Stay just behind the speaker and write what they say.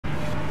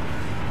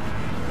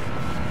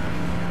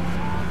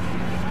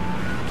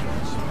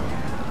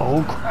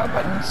Oh crap,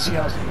 I didn't see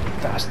how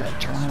fast that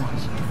turn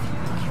was.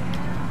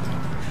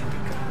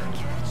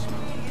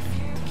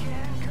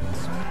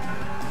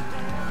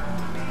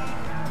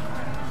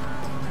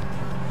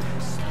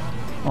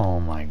 Oh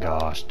my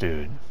gosh,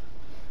 dude.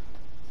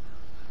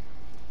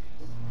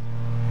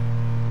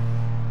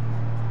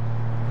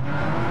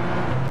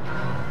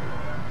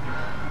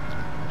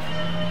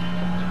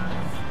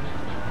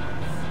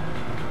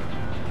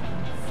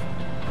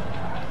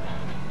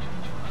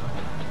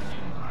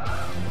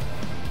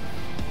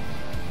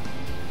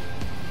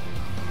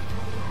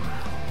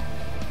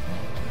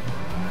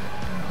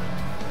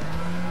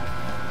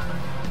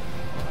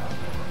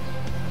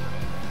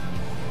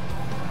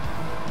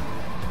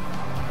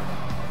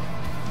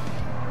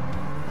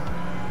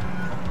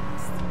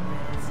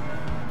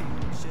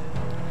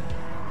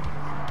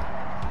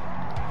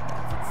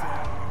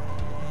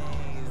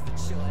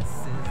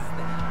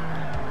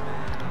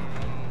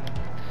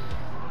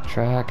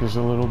 Track is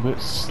a little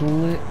bit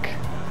slick.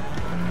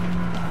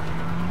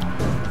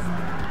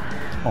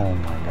 Oh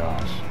my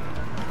gosh.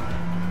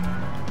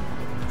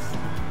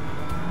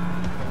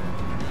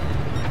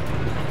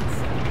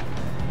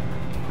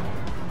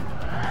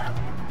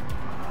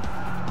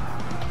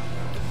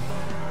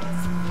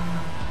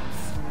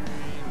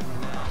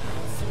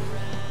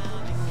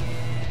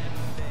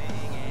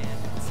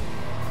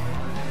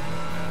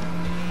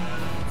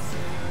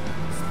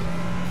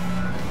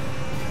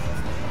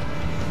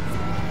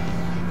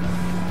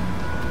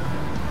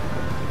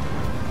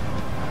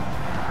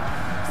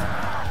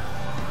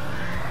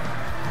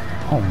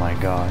 Oh my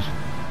gosh.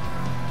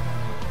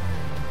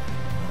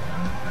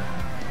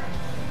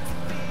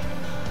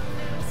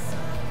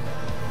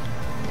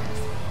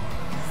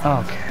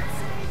 Okay.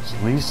 So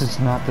at least it's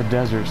not the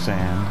desert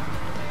sand.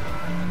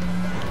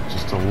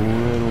 Just a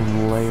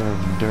little layer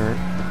of dirt.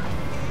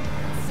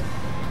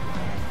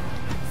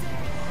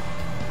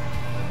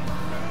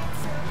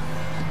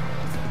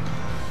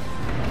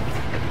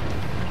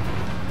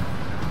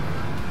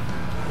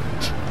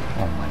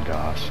 Oh my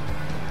gosh.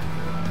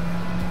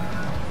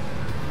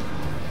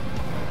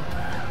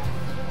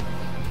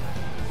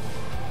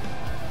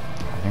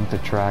 I think the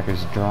track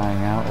is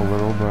drying out a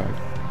little, but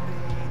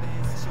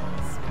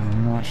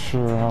I'm not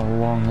sure how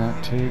long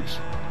that takes.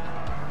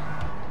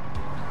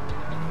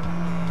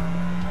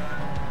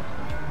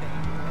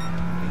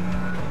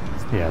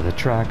 Yeah, the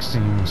track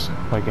seems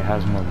like it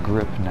has more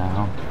grip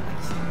now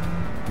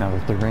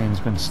that the rain's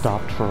been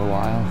stopped for a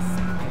while.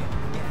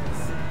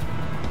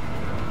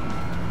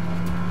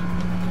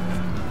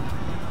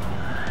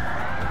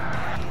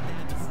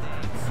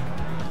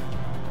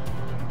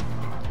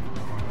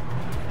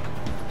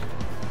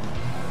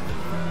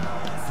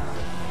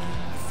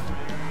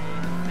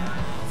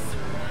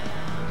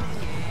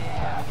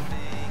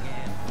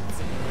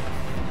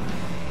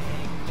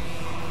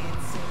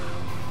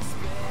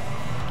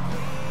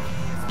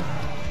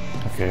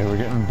 Okay, we're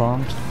getting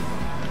bumped.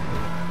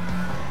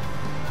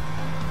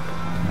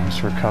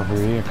 Nice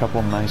recovery, a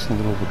couple nice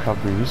little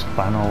recoveries.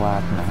 Final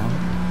lap now.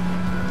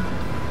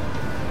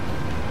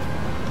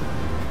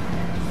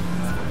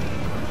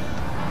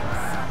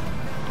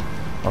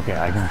 Okay,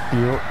 I can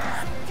feel...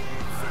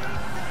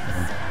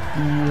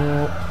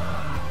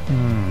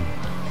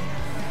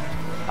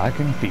 I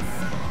can feel...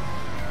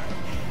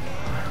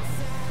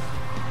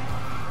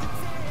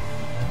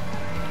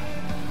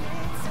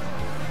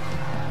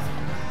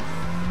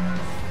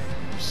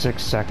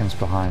 6 seconds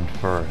behind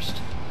first.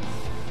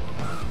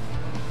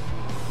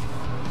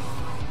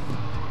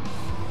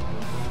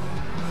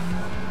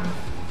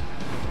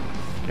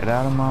 Get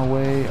out of my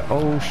way.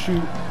 Oh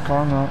shoot,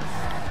 karma.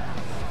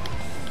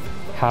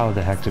 How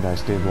the heck did I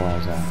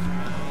stabilize that?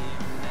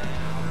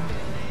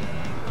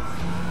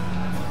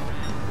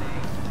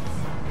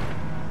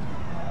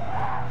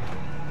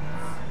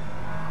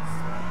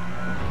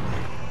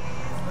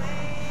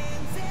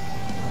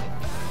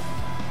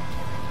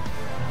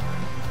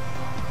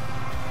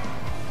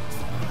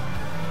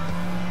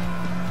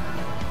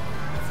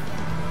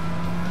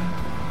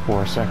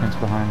 Four seconds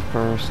behind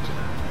first.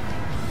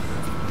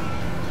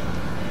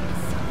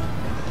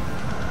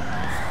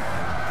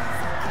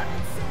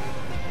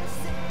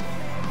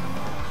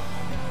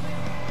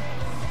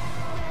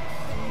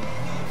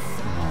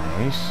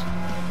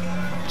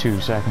 Nice. 2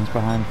 seconds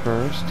behind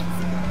first.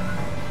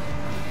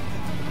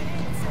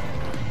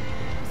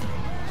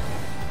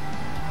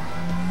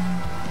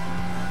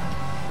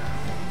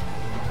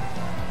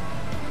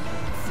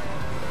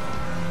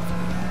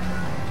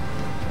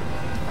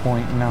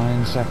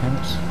 .9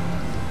 seconds.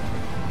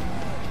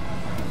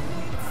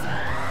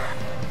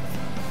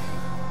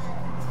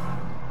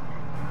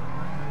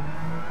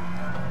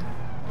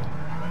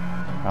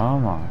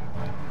 Come on.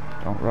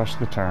 Don't rush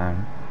the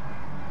turn.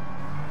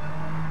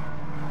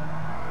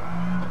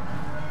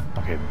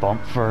 Okay,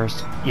 bump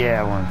first.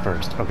 Yeah, we're in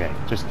first. Okay,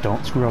 just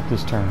don't screw up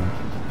this turn.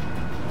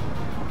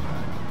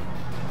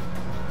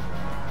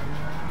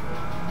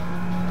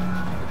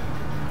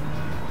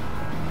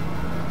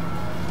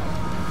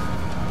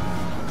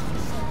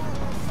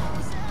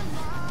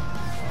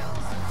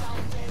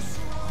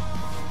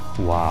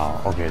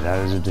 Wow, okay,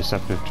 that is a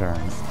deceptive turn.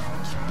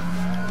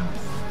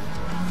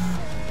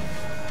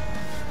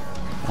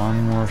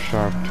 One more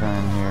sharp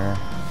turn here.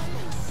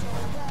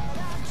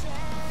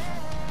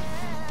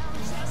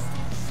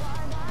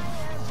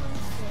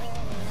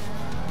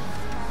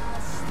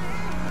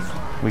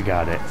 We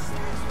got it.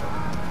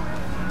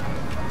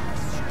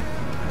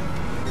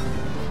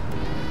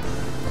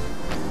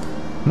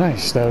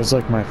 Nice, that was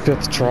like my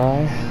 5th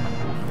try.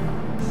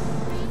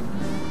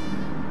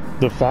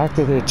 The fact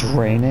that it's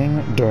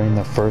raining during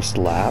the first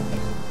lap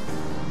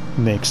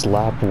makes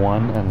lap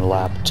 1 and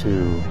lap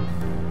 2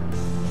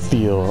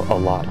 feel a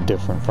lot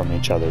different from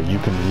each other. You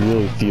can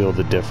really feel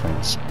the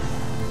difference.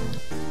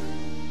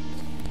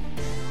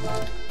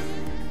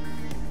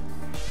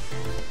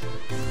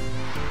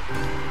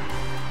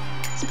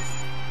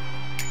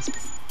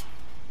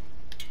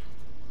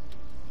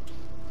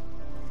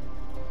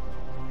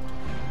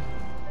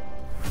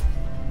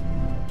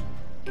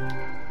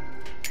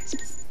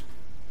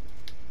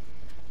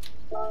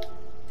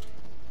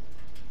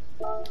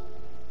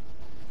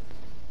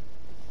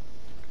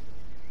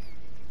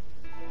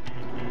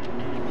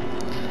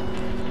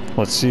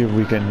 Let's see if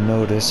we can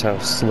notice how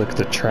slick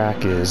the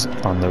track is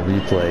on the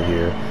replay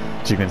here.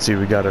 As you can see,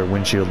 we got our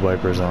windshield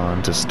wipers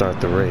on to start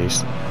the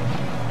race.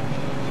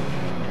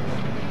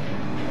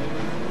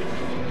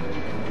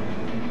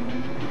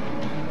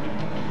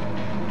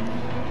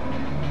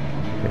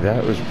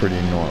 That was pretty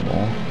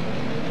normal.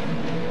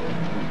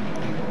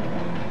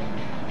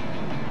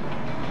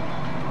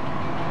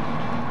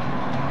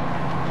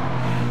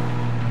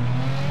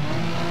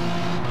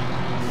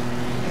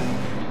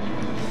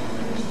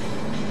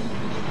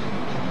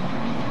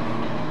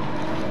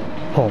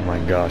 Oh my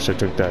gosh, I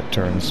took that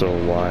turn so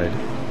wide.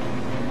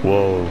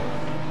 Whoa.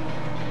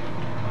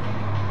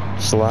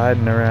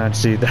 Sliding around,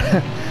 see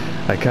that?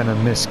 I kind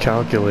of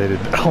miscalculated.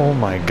 Oh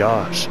my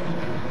gosh.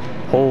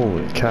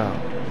 Holy cow.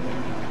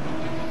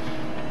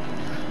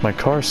 My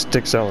car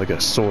sticks out like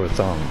a sore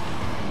thumb.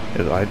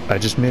 I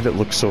just made it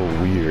look so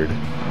weird.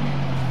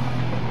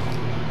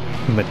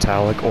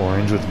 Metallic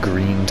orange with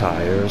green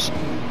tires.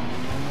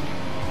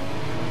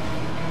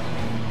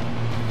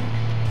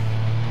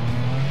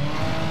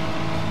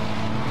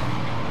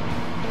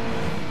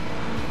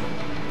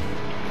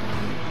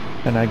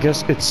 And I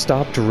guess it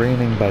stopped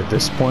raining by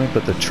this point,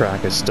 but the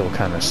track is still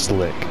kind of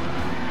slick.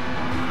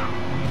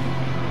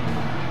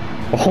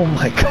 Oh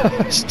my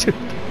gosh, dude.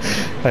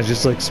 I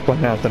just like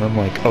spun out, then I'm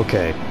like,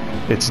 okay,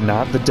 it's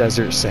not the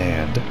desert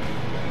sand.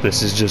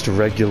 This is just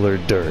regular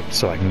dirt,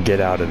 so I can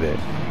get out of it.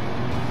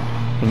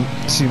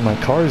 And see, my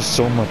car is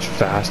so much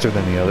faster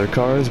than the other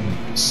cars,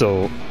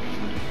 so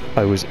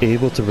I was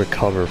able to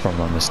recover from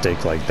a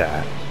mistake like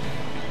that.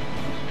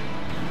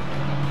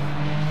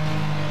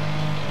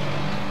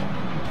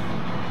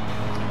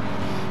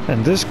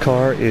 And this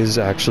car is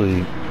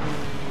actually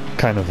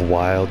kind of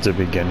wild to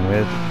begin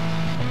with.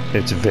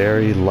 It's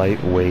very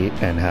lightweight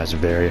and has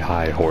very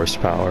high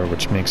horsepower,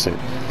 which makes it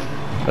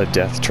a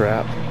death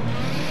trap.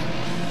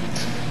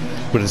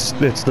 But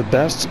it's the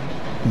best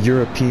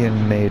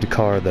European-made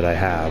car that I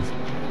have.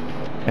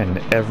 And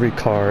every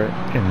car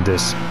in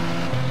this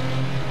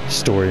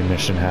story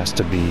mission has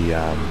to be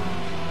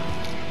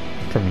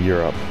from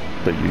Europe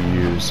that you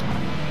use.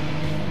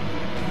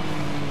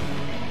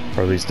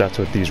 Or at least that's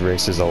what these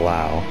races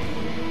allow.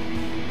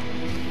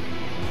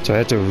 So I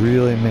had to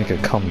really make a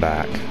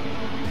comeback.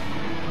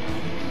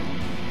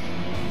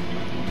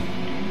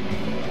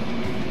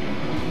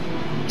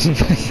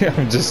 Yeah,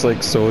 I'm just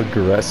like so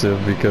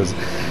aggressive because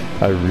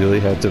I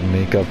really had to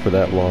make up for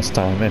that lost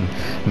time. And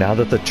now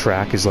that the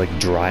track is like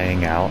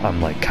drying out,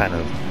 I'm like kind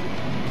of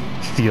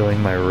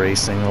feeling my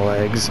racing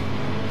legs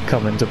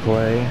come into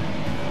play.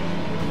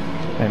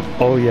 And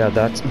oh yeah,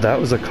 that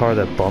was a car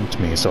that bumped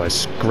me, so I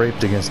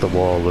scraped against the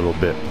wall a little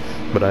bit,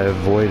 but I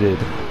avoided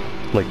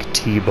like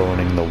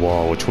T-boning the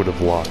wall, which would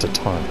have lost a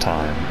ton of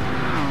time.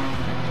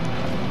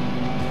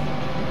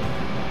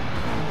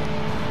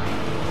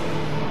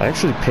 I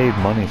actually paid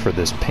money for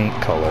this paint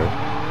color,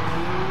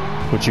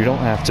 which you don't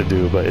have to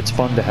do, but it's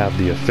fun to have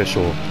the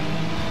official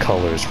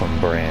colors from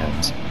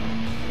brands.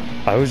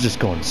 I was just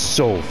going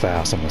so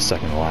fast on the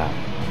second lap.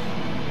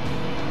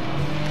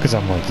 Because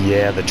I'm like,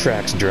 yeah, the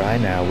track's dry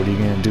now, what are you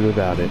going to do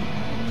about it?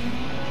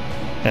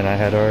 And I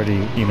had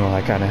already, you know,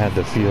 I kind of had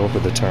the feel for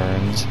the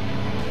turns.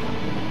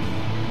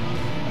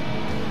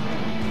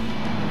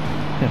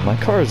 Yeah, my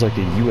car is like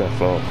a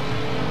UFO.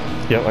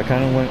 Yep, I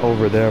kind of went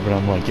over there, but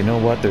I'm like, you know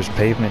what, there's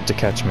pavement to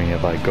catch me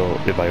if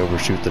I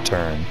overshoot the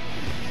turn.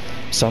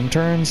 Some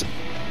turns,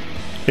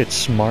 it's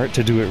smart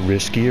to do it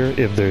riskier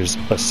if there's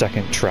a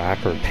second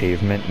track or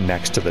pavement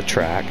next to the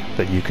track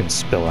that you can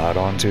spill out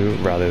onto,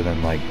 rather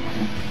than like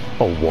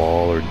a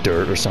wall or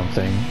dirt or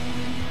something.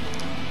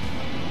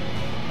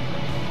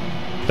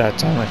 That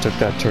time I took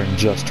that turn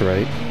just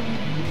right.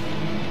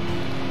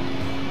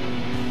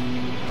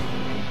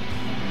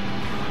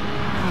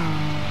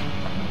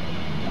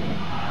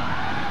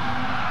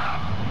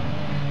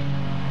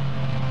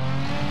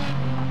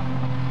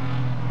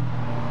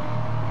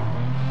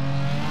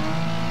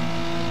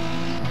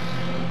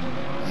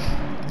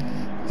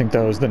 think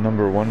that was the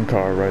 #1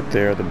 car right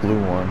there, the blue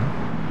one.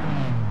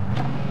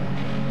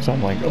 So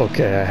I'm like,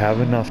 okay, I have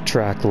enough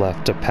track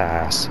left to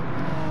pass.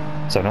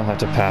 So I don't have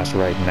to pass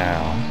right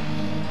now.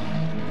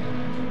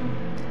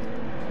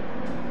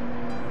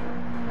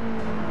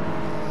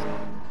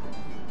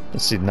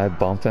 Let's see, did I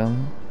bump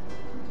him?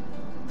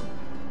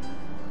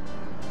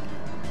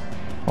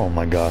 Oh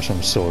my gosh,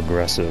 I'm so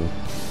aggressive.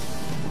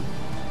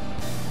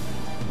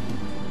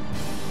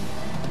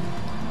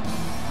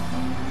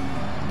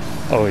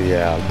 Oh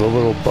yeah, the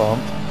little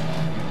bump.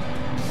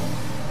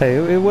 Hey,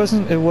 it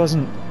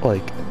wasn't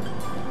like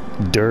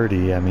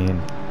dirty. I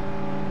mean,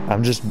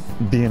 I'm just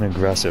being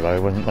aggressive. I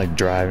wasn't like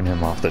driving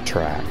him off the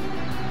track.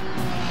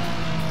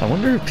 I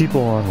wonder if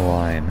people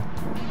online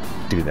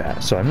do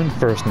that. So I'm in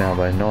first now,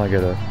 but I know I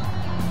gotta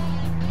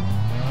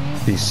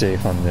be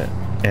safe on the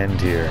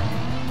end here.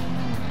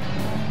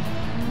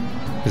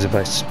 Because if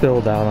I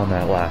spilled out on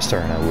that last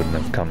turn, I wouldn't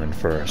have come in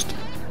first.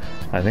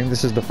 I think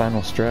this is the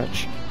final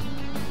stretch.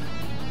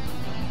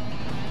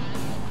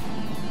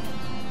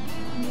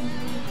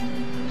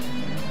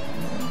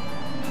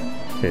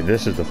 Okay,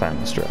 this is the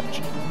final stretch.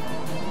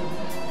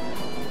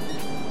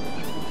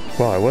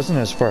 Wow, I wasn't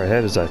as far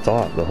ahead as I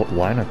thought. The whole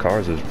line of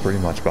cars was pretty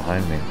much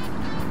behind me.